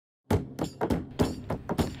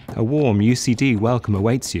A warm UCD welcome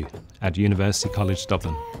awaits you at University College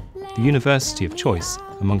Dublin, the university of choice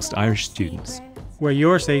amongst Irish students. Where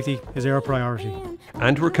your safety is our priority.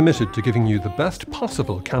 And we're committed to giving you the best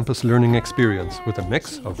possible campus learning experience with a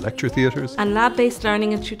mix of lecture theatres and lab-based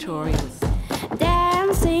learning and tutorials.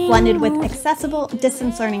 Blended with accessible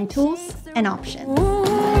distance learning tools and options.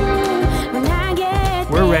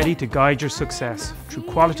 We're ready to guide your success through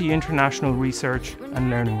quality international research and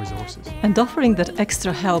learning resources. And offering that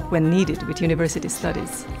extra help when needed with university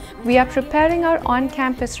studies. We are preparing our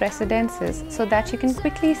on-campus residences so that you can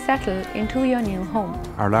quickly settle into your new home.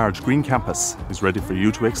 Our large green campus is ready for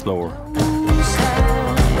you to explore.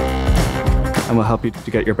 And we'll help you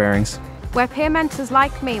to get your bearings. Where peer mentors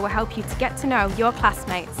like me will help you to get to know your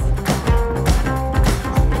classmates.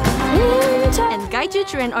 And guide you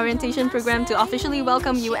through an orientation program to officially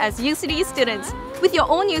welcome you as UCD students with your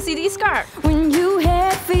own UCD scarf. When you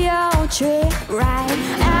head for your trip,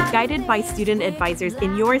 right? Guided by student advisors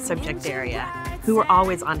in your subject area who are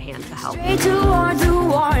always on hand to help.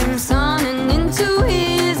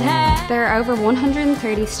 There are over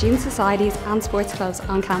 130 student societies and sports clubs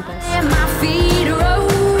on campus.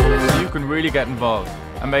 You can really get involved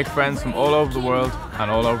and make friends from all over the world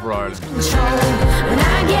and all over Ireland.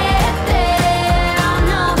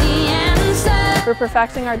 We're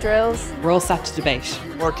perfecting our drills. We're all set to debate.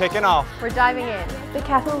 We're kicking off. We're diving in. The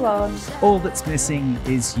kettle runs. All that's missing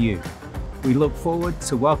is you. We look forward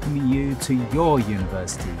to welcoming you to your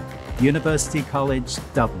university, University College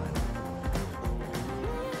Dublin.